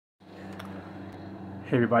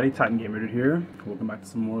Hey everybody, Titan Gamer Dude here. Welcome back to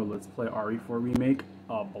some more Let's Play RE4 Remake,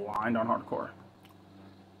 Blind on Hardcore.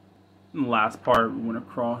 In the last part, we went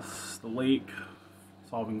across the lake,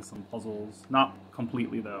 solving some puzzles. Not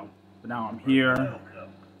completely though, but now I'm here.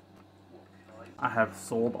 I have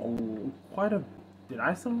sold quite a... Did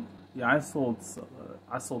I sell? Yeah, I sold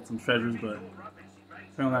some treasures, but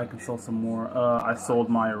apparently I can sell some more. I sold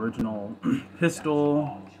my original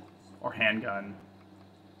pistol or handgun.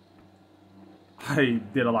 I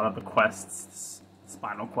did a lot of the quests,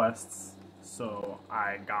 spinal quests, so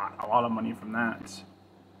I got a lot of money from that.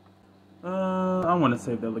 I want to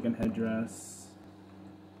save the elegant headdress.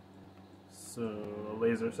 So,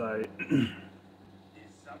 laser sight.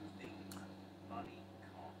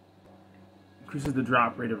 Increases the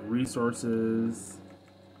drop rate of resources.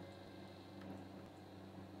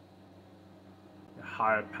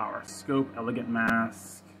 High power scope, elegant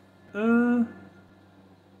mask.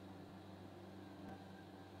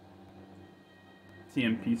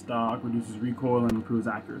 TMP stock, reduces recoil and improves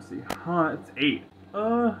accuracy. It's 8.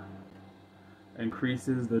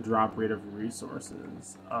 Increases the drop rate of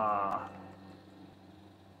resources. I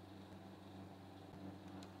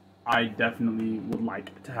definitely would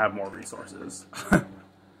like to have more resources.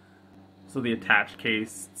 So the attached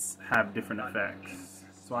cases have different effects.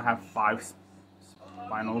 So I have 5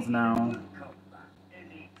 spinals now.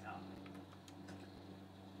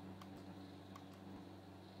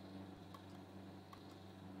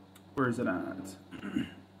 Where is it at?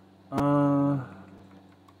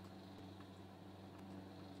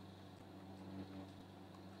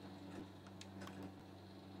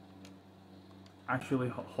 Actually,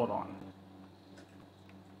 hold on.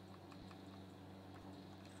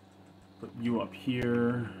 Put you up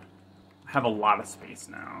here. I have a lot of space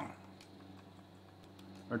now.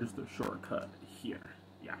 Or just a shortcut here.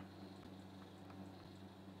 Yeah.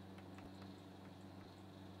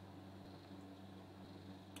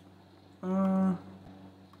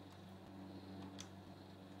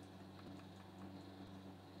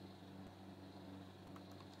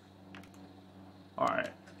 Alright,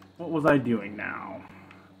 what was I doing now?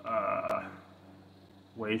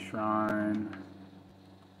 Way Shrine.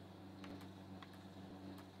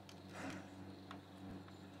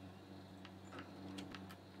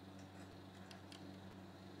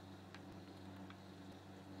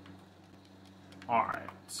 Alright.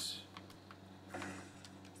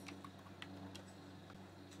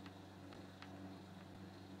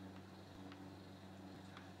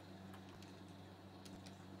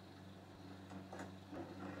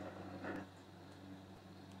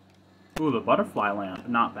 Ooh, the butterfly lamp,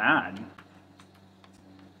 not bad.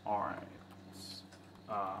 Alright.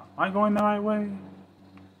 Am I going the right way?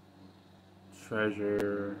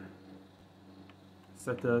 Treasure.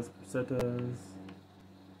 Pesetas.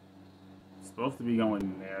 Supposed to be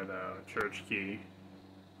going there though. Church key.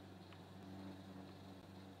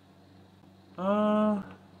 I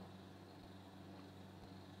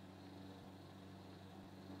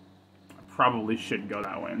probably should go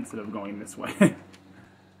that way instead of going this way.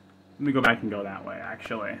 Let me go back and go that way,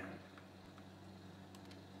 actually.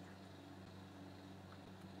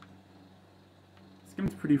 This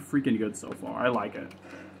game's pretty freaking good so far. I like it.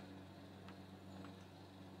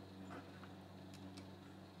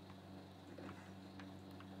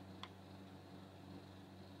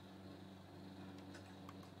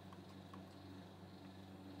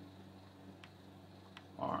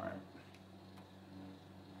 Alright.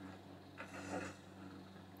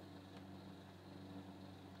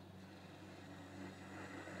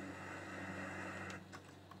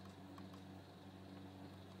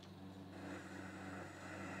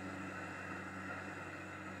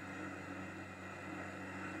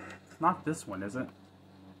 Not this one, is it?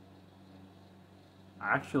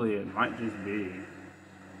 Actually, it might just be.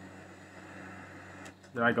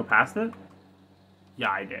 Did I go past it? Yeah,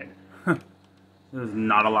 I did. There's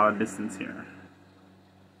not a lot of distance here.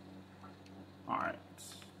 Alright.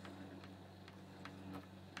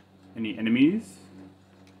 Any enemies?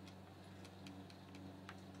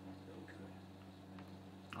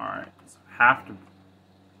 Alright, so have to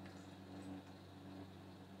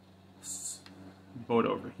boat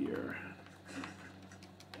over here.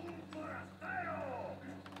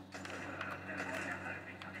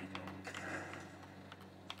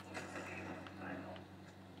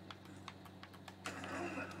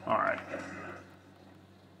 Alright.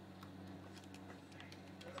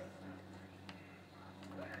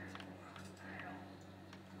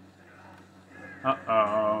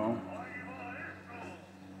 Uh-oh.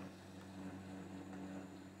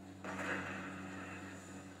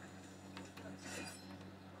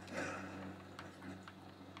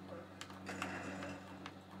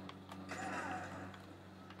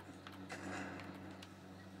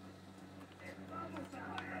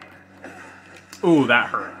 Ooh, that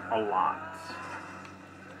hurt a lot.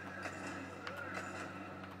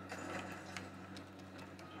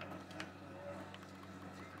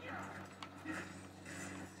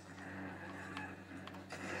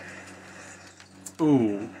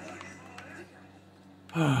 Ooh.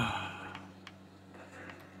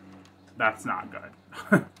 That's not good.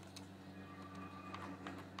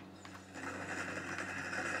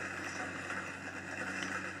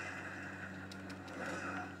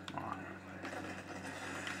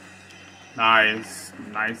 Nice.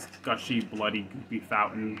 Nice, gushy, bloody, goopy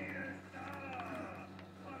fountain.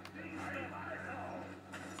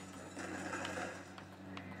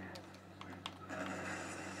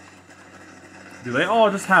 Do they all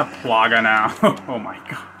just have Plaga now? Oh my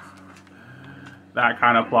god. That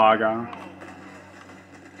kind of Plaga.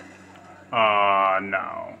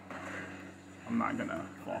 No. I'm not gonna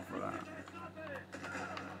fall for that.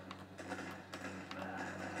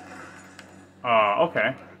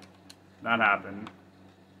 Okay. That happened.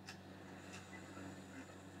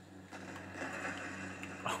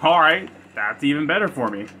 Alright, that's even better for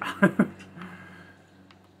me.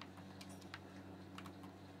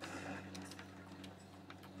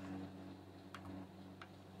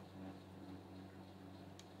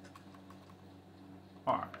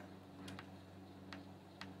 Alright.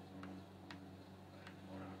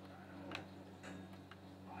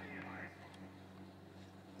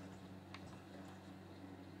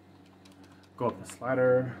 Go up the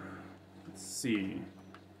slider. Let's see.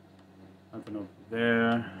 Nothing over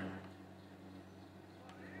there.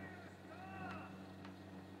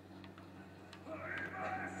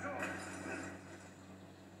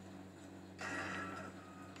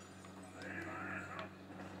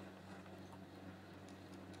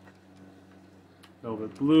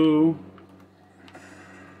 Velvet blue.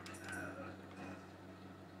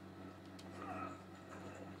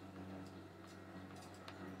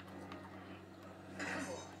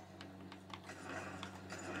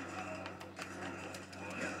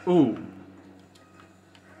 Ooh.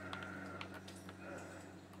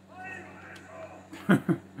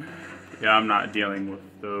 Yeah, I'm not dealing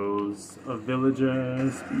with those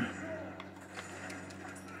villagers.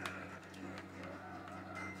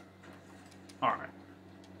 Alright.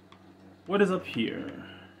 What is up here?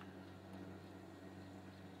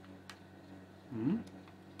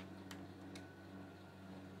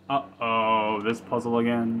 Uh-oh, this puzzle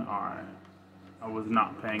again? Alright. I was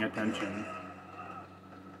not paying attention.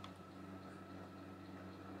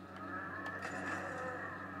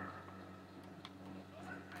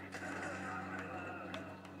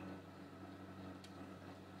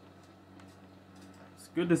 It's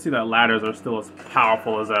good to see that ladders are still as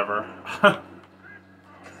powerful as ever.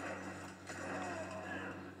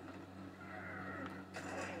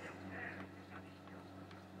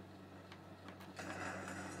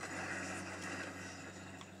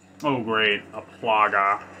 Oh great, a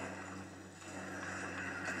Plaga.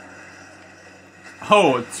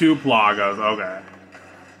 Oh, 2 Plagas, okay.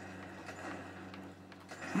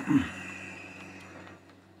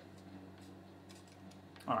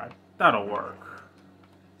 Alright, that'll work.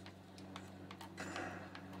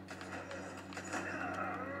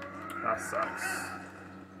 That sucks.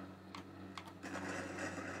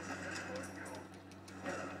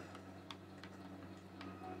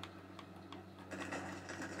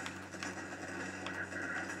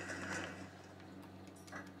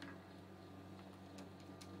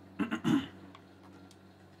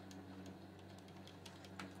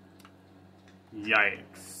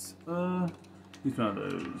 Yikes. Use one of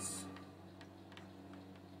those.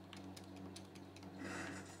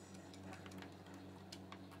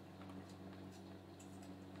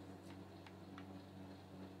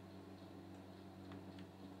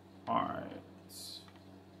 Alright.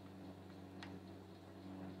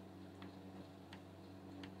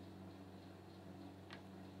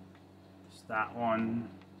 Just that one.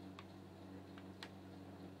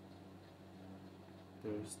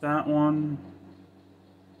 There's that one.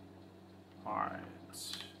 Alright.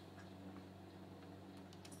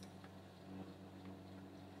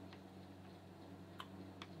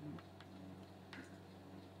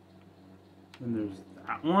 Then there's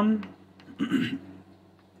that one.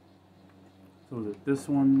 So is it this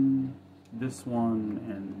one,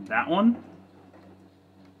 and that one?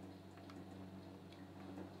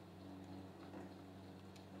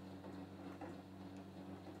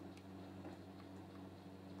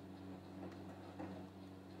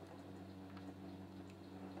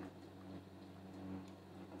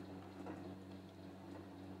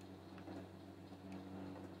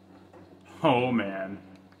 Oh man.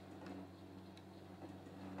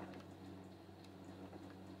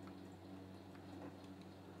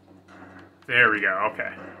 There we go,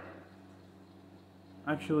 okay.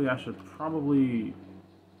 Actually, I should probably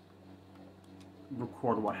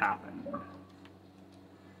record what happened.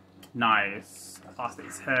 Nice.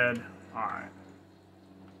 Apostate's head. Alright.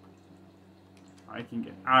 I can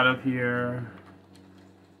get out of here.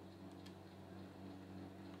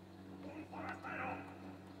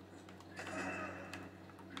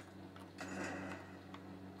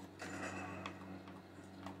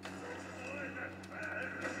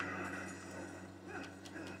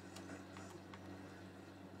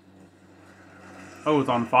 Oh, it's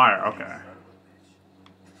on fire. Okay.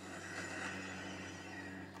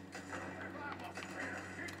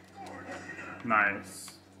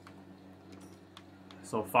 Nice.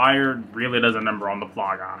 So fire really does a number on the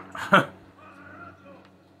Plaga.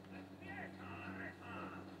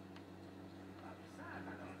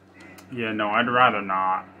 Yeah, no, I'd rather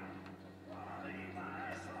not.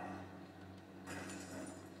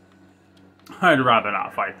 I'd rather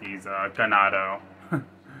not fight these Ganado.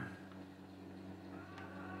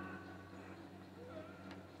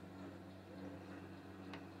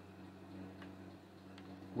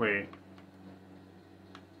 Wait.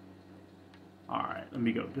 Alright, let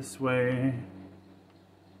me go this way.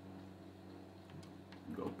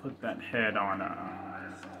 Go put that head on,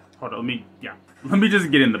 hold on, let me just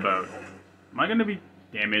get in the boat. Am I gonna be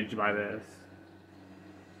damaged by this?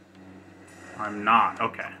 I'm not,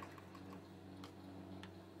 okay.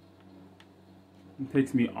 It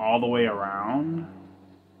takes me all the way around.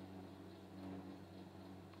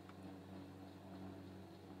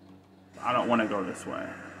 I don't want to go this way.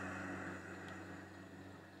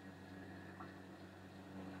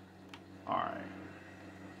 Alright.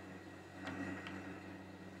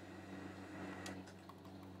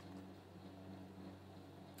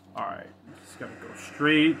 Alright, just gotta go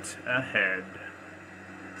straight ahead.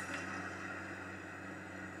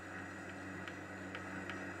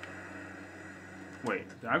 Wait,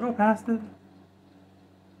 did I go past it?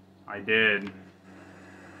 I did.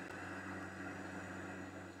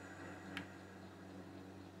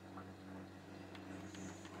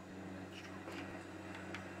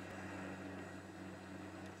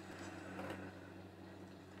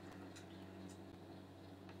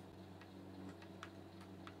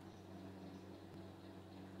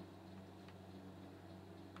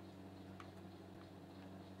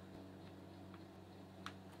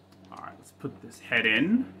 Alright, let's put this head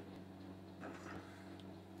in.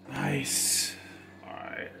 Nice.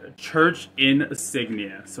 Alright, a church in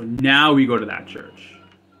Signia. So now we go to that church.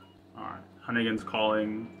 Alright, Hunnigan's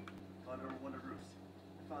calling. Hunter, one to Roost.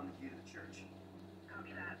 I found the key to the church.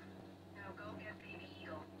 Copy that. Now go get Baby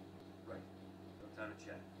Eagle. Right. No time to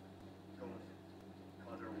chat. Go with it.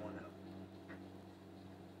 Hunter, one out.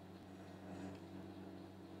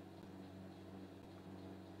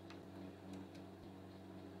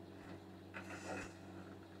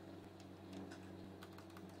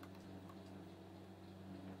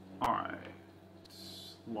 Alright.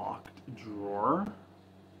 Locked drawer.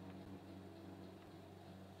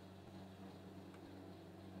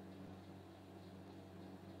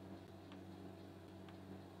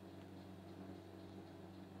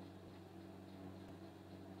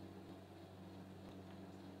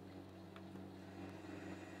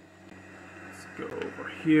 Let's go over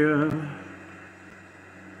here.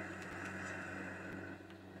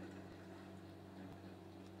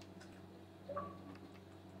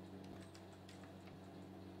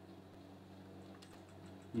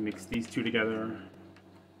 You mix these two together.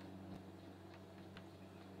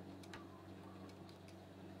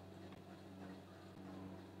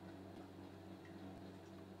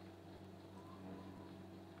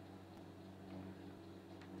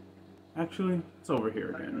 Actually, it's over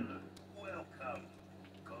here again. Welcome.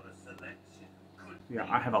 Got a selection. Yeah,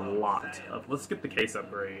 I have a lot of. Let's get the case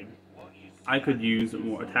upgrade. I could use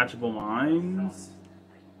more attachable mines.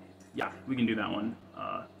 Yeah, we can do that one.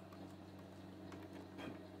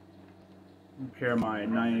 Repair my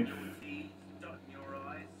knife.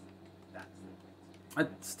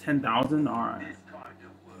 That's 10,000. All right.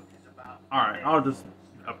 All right. I'll just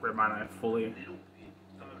upgrade my knife fully.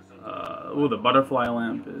 Oh, the butterfly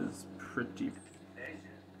lamp is pretty.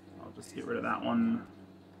 I'll just get rid of that one.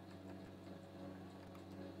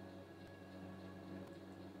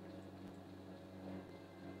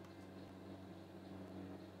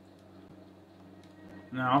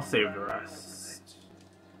 Now I'll save the rest.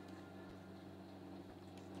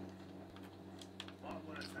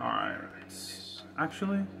 Alright.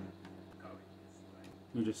 Actually,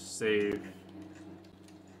 you just save.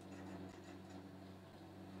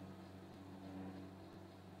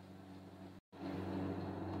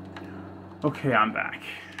 Okay, I'm back.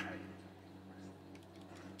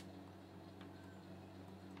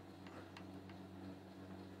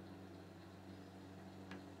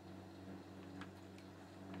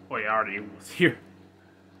 Oh yeah, I already was here.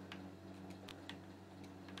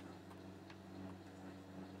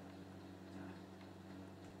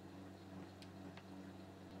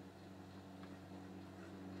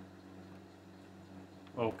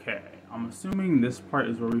 Okay, I'm assuming this part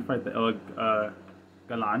is where we fight the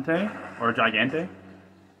Gigante or Gigante,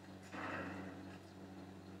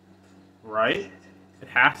 right? It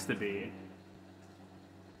has to be.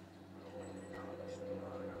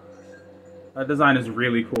 That design is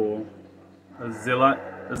really cool. The Zealot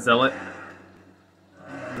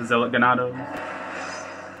Ganado.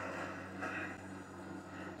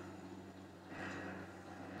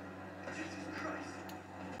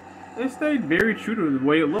 They stayed very true to the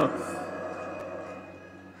way it looks.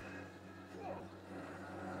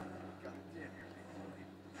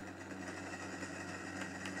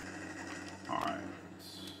 Alright.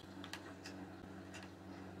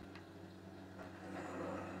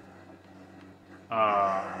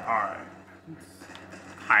 Alright.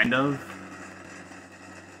 Kind of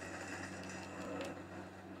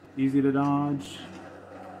easy to dodge.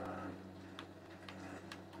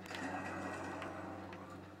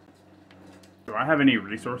 Do I have any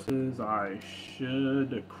resources I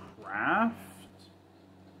should craft?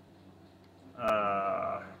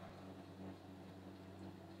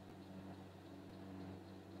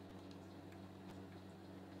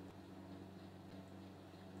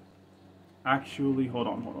 Actually, hold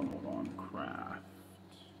on. Craft.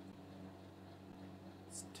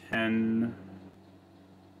 It's 10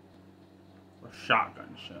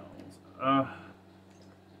 shotgun shells.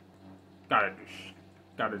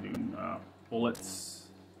 Gotta do bullets.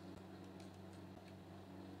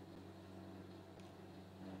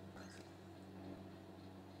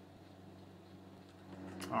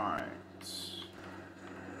 All right.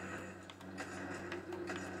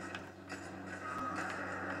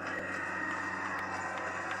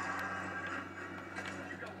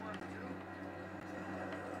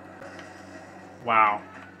 Wow.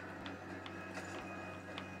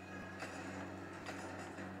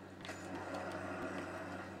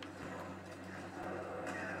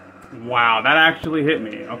 Wow, that actually hit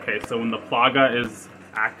me. Okay, so when the Plaga is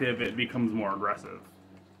active, it becomes more aggressive.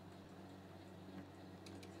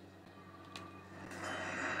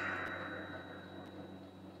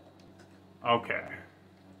 Okay.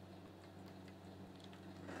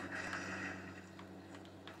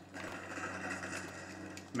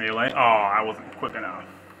 Melee? Oh, I wasn't quick enough.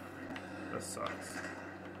 This sucks.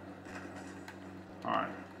 Alright.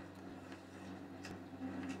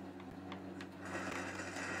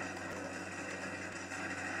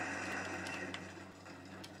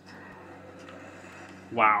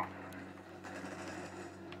 Wow.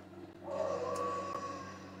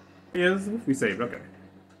 Yeah, this is we saved, okay.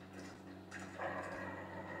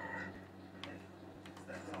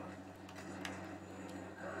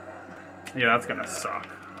 Yeah, that's gonna suck.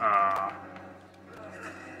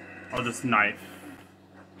 I'll just knife.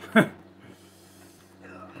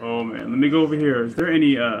 Oh man, let me go over here. Is there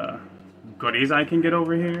any goodies I can get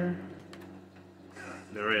over here?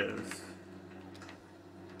 There is.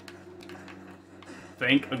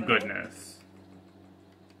 Thank goodness.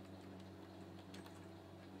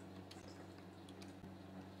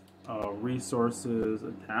 Resources,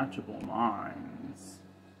 attachable mines.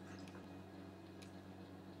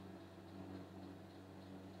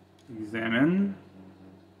 Examine.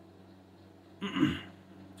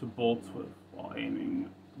 To bolt with while aiming.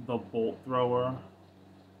 The bolt thrower.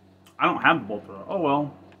 I don't have the bolt thrower. Oh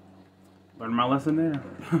well. Learned my lesson there.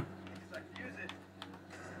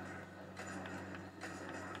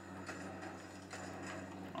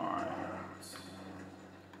 Alright.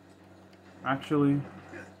 Actually,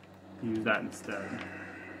 use that instead.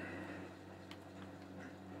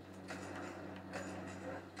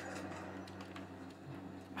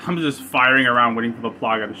 I'm just firing around waiting for the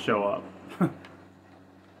Plaga to show up. There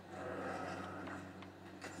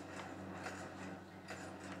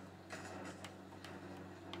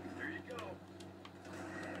you go.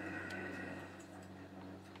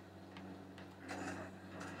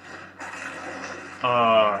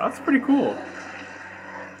 That's pretty cool.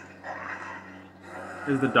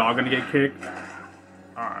 Is the dog gonna get kicked? Alright.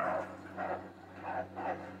 Alright.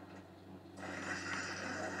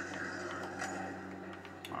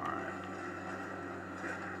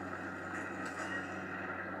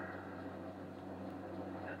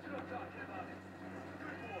 That's what I'm talking about.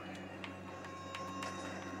 Good boy.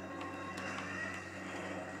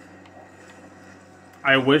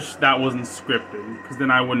 I wish that wasn't scripted, because then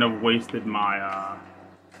I wouldn't have wasted my,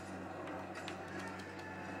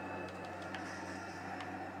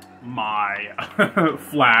 my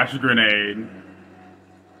flash grenade.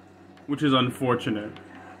 which is unfortunate.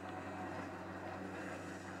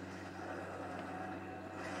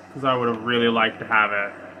 Because I would have really liked to have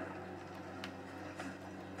it.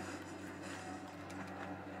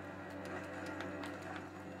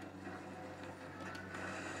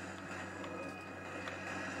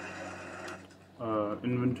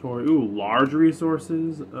 Inventory. Ooh, large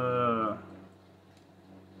resources. Don't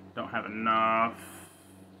have enough.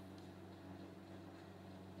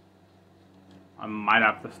 I might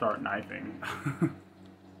have to start knifing.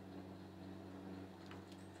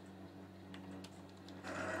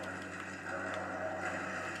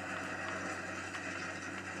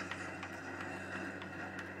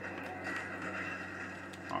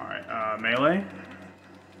 Alright, melee.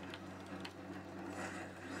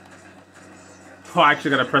 Oh, I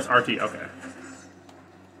actually gotta press RT, okay.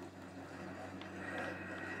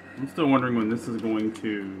 I'm still wondering when this is going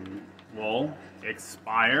to, well,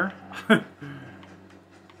 expire.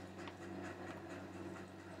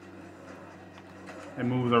 It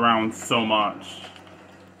moves around so much.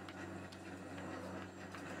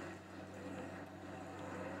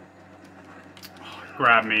 Oh,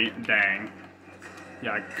 grab me, dang.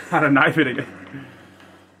 Yeah, I gotta knife it again.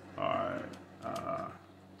 Alright.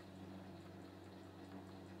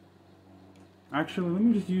 Actually, let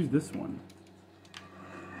me just use this one.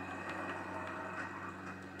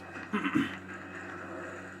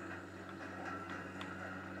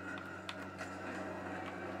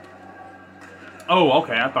 Oh,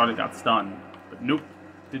 okay, I thought it got stunned. But nope,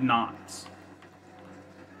 did not.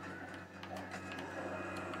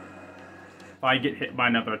 If I get hit by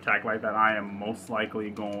another attack like that, I am most likely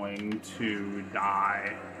going to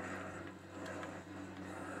die.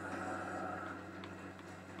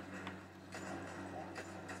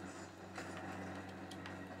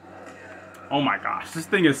 Oh my gosh, this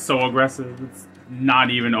thing is so aggressive, it's not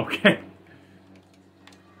even okay.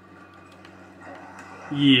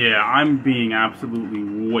 Yeah, I'm being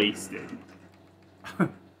absolutely wasted.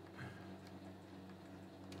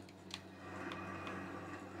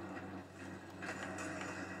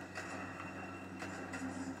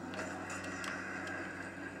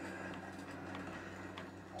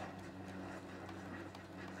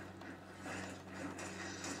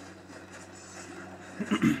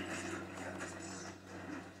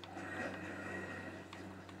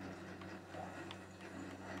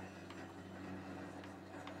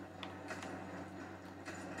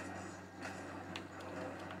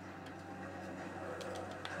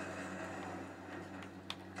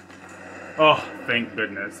 Oh, thank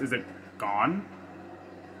goodness. Is it gone?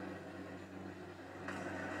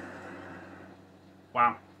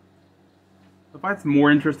 Wow. The fight's more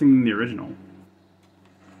interesting than the original.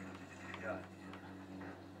 Yeah.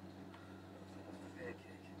 Pancake.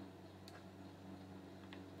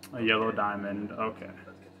 A yellow diamond, okay.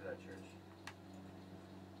 Let's get to that church.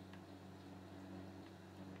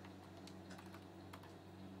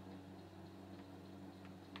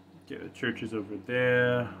 Okay, the church is over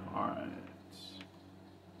there. Alright.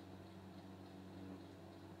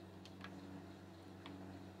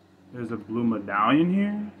 There's a blue medallion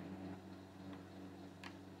here?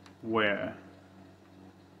 Where?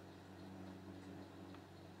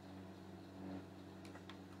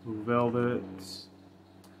 Blue velvet.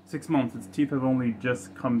 6 months. Its teeth have only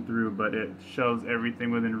just come through, but it shoves everything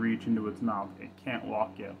within reach into its mouth. It can't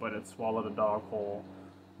walk yet, but it swallowed a dog whole.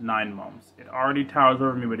 9 months. It already towers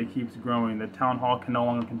over me, but it keeps growing. The town hall can no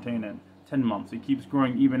longer contain it. 10 months. It keeps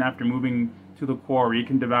growing even after moving to the quarry. It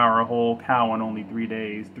can devour a whole cow in only 3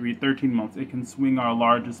 days. 13 months. It can swing our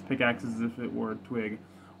largest pickaxes as if it were a twig.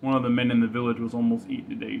 One of the men in the village was almost eaten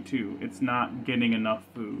today, too. It's not getting enough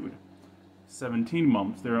food. 17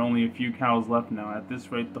 months. There are only a few cows left now. At this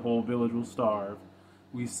rate, the whole village will starve.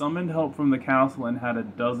 We summoned help from the castle and had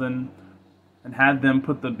them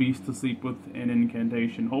put the beast to sleep with an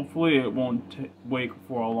incantation. Hopefully it won't wake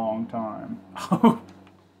for a long time.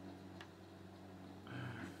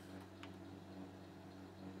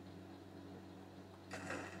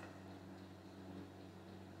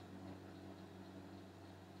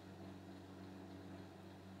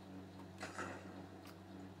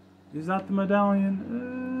 Is that the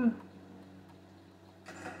medallion?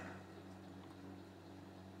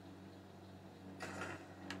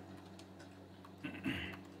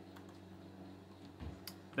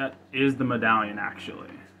 That is the medallion, actually.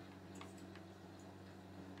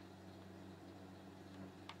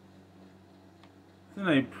 It's in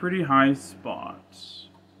a pretty high spot.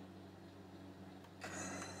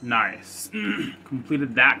 Nice.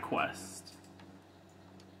 Completed that quest.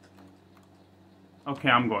 Okay,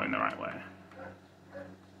 I'm going the right way.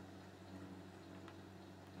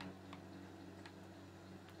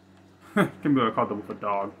 Can be called with a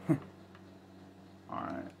dog.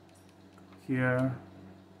 Alright. Here.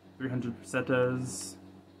 300 pesetas.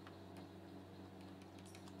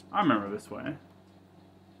 I remember this way.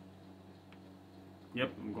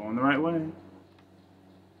 Yep, I'm going the right way.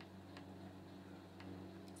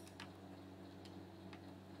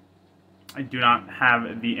 I do not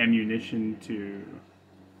have the ammunition to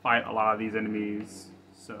fight a lot of these enemies,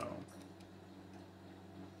 so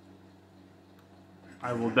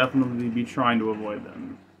I will definitely be trying to avoid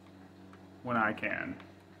them when I can.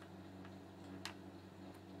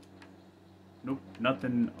 Nope,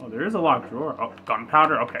 nothing. Oh, there is a locked drawer. Oh,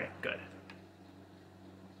 gunpowder? Okay, good.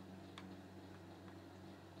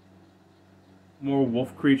 More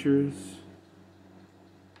wolf creatures.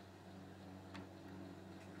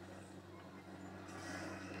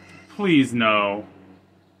 Please, no.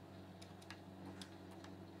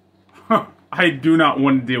 I do not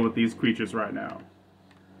want to deal with these creatures right now.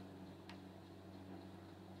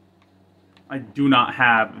 I do not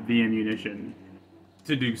have the ammunition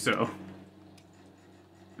to do so.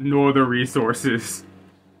 Nor the resources.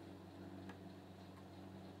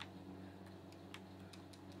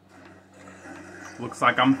 Looks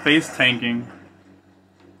like I'm face tanking.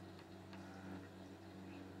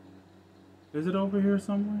 Is it over here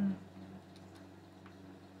somewhere?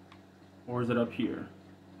 Or is it up here?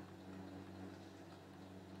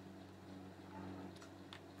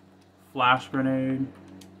 Flash grenade.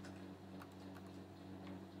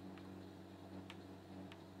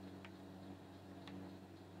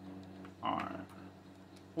 Alright.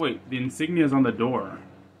 Wait, the insignia is on the door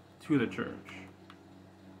to the church.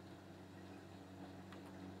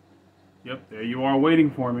 Yep, there you are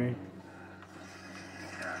waiting for me.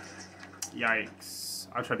 Yikes.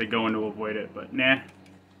 I tried to go in to avoid it, but nah.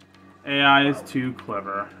 AI is too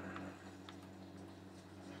clever.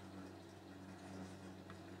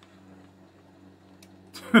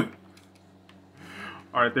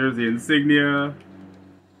 Alright, there's the insignia.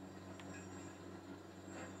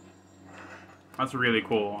 That's really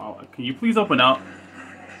cool. Can you please open up?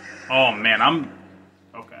 Oh man, I'm...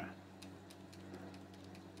 Okay.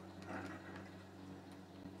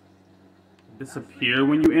 Disappear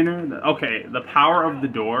when you enter? Okay, the power of the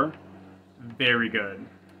door. Very good.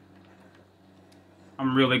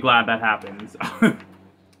 I'm really glad that happens.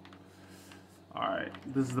 Alright,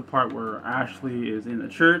 this is the part where Ashley is in the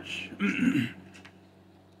church.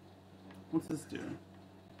 What's this do?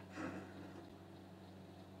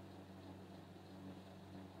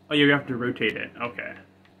 Oh, you have to rotate it. Okay.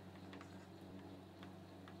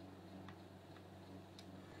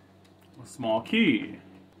 A small key.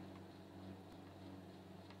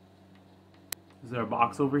 Is there a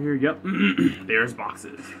box over here? Yep. There's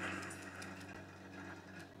boxes.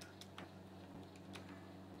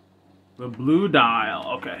 The blue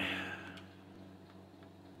dial. Okay.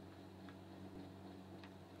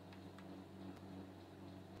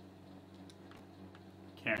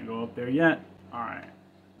 Can't go up there yet. Alright.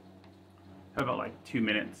 Have about like 2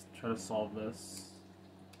 minutes to try to solve this.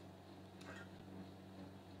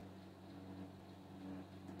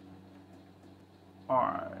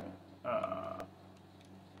 Alright.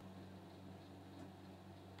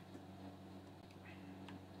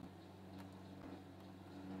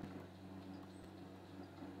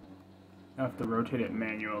 I have to rotate it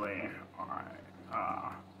manually. Alright.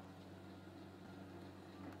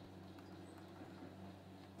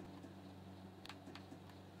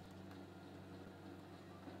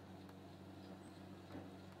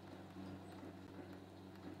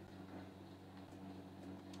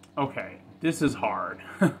 Okay, this is hard.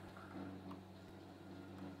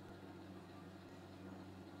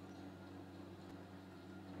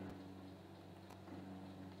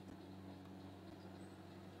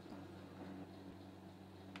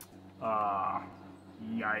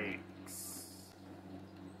 Yikes.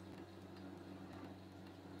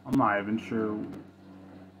 I'm not even sure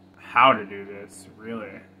how to do this,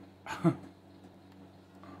 really.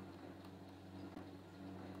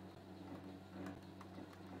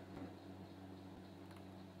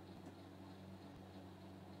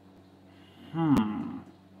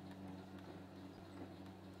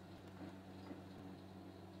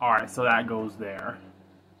 Alright, so that goes there.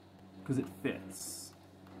 Because it fits.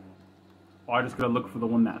 Oh, I just gotta look for the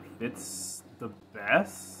one that fits the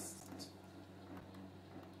best?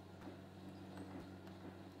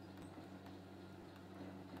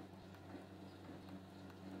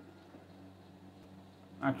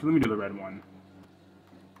 Actually, let me do the red one.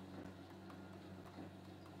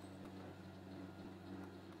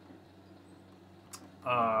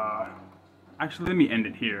 Actually, let me end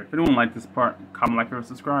it here. If anyone liked this part, comment, like, or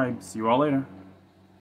subscribe. See you all later.